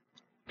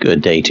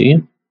Good day to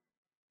you.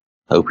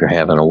 Hope you're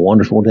having a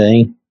wonderful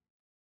day.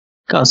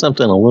 Got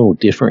something a little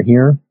different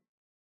here.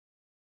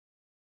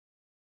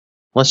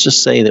 Let's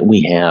just say that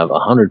we have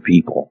 100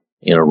 people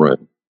in a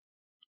room.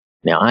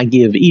 Now, I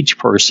give each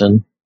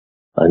person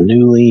a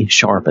newly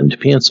sharpened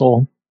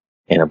pencil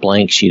and a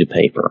blank sheet of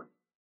paper.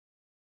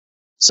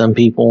 Some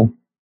people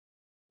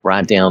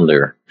write down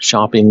their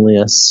shopping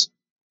lists.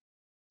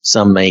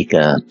 Some make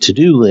a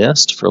to-do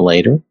list for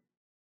later.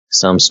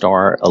 Some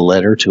start a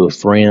letter to a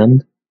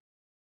friend.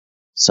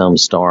 Some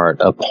start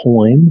a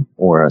poem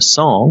or a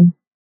song.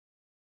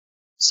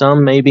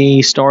 Some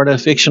maybe start a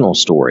fictional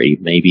story,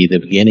 maybe the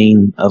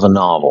beginning of a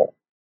novel.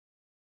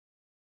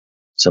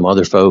 Some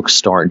other folks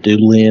start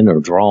doodling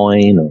or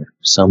drawing or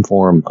some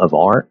form of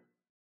art.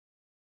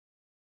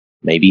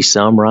 Maybe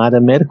some write a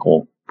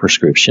medical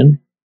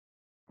prescription,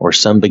 or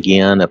some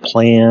begin a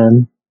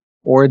plan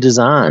or a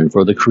design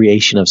for the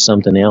creation of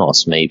something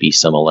else, maybe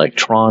some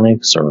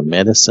electronics or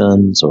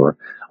medicines or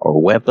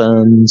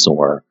weapons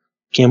or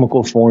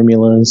chemical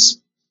formulas.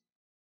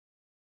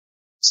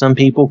 Some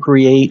people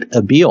create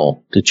a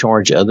bill to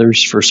charge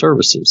others for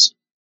services.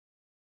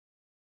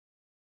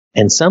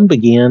 And some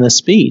begin a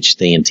speech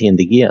they intend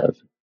to give.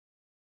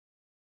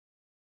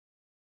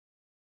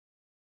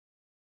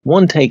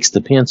 One takes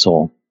the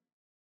pencil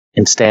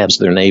and stabs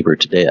their neighbor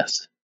to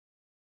death.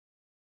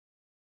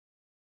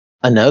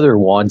 Another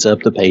wads up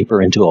the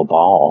paper into a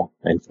ball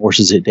and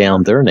forces it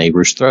down their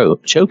neighbor's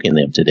throat, choking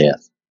them to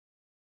death.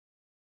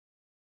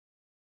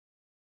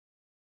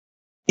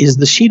 Is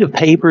the sheet of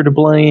paper to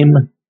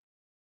blame?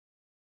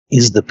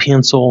 Is the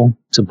pencil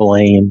to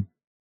blame?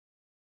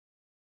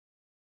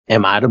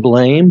 Am I to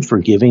blame for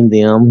giving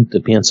them the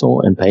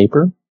pencil and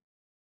paper?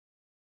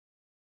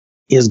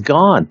 Is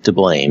God to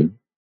blame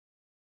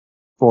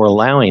for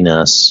allowing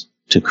us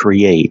to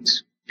create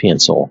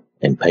pencil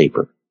and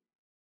paper?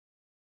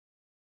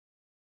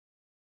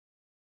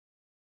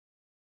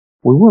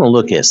 We want to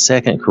look at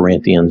 2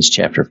 Corinthians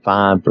chapter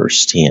 5,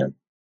 verse 10.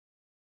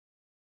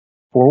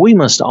 For we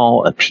must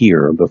all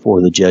appear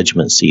before the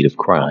judgment seat of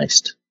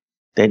Christ,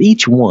 that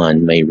each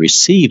one may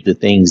receive the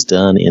things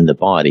done in the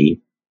body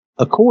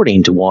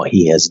according to what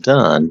he has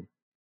done,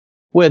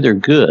 whether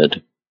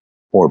good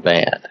or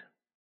bad.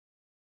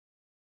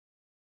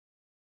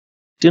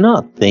 Do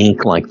not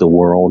think like the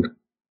world.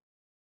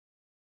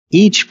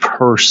 Each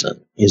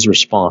person is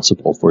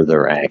responsible for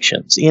their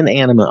actions.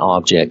 Inanimate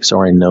objects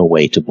are in no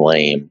way to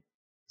blame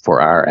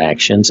for our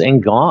actions,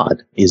 and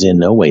God is in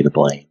no way to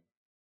blame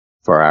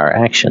for our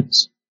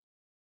actions.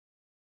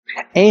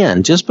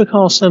 And just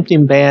because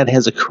something bad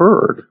has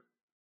occurred,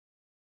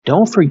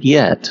 don't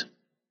forget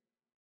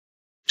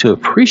to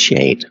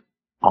appreciate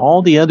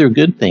all the other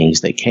good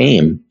things that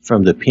came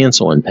from the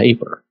pencil and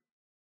paper.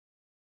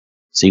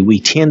 See,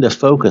 we tend to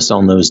focus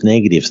on those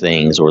negative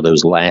things or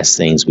those last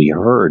things we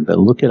heard, but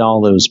look at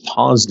all those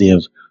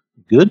positive,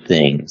 good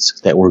things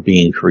that were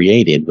being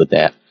created with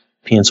that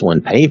pencil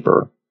and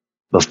paper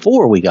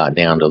before we got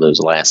down to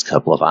those last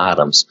couple of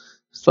items.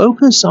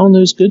 Focus on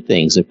those good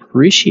things.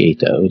 Appreciate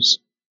those.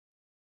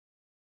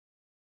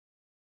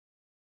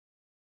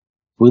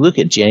 We look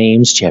at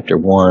James chapter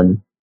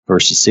 1,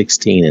 verses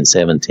 16 and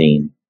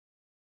 17.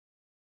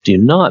 Do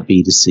not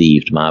be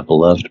deceived, my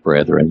beloved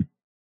brethren.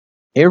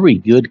 Every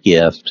good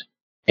gift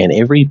and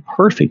every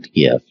perfect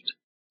gift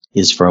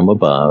is from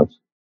above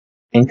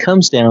and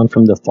comes down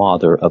from the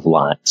Father of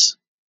lights,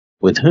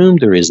 with whom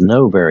there is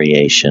no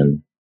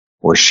variation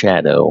or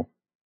shadow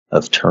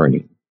of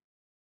turning.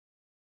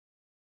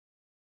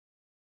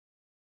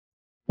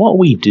 What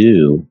we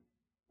do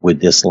with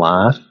this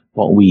life,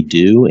 what we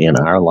do in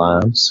our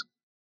lives,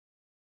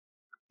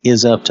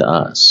 is up to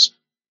us.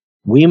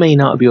 We may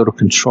not be able to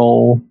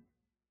control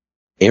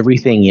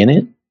everything in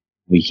it.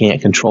 We can't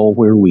control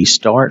where we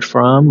start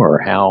from or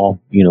how,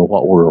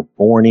 what we're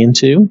born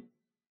into.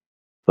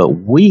 But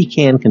we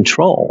can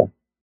control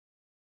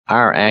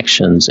our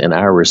actions and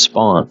our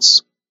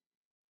response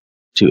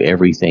to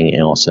everything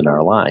else in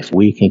our life.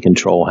 We can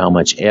control how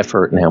much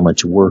effort and how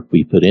much work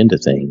we put into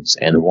things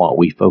and what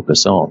we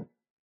focus on.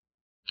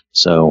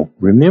 So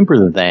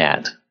remember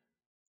that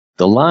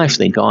the life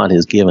that God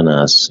has given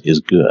us is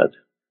good,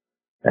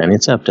 and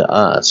it's up to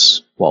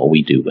us what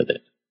we do with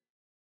it.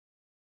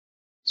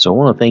 So I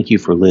want to thank you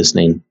for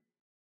listening.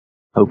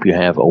 Hope you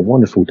have a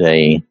wonderful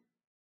day.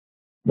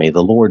 May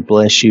the Lord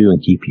bless you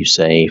and keep you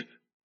safe.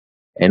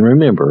 And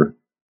remember,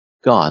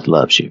 God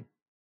loves you.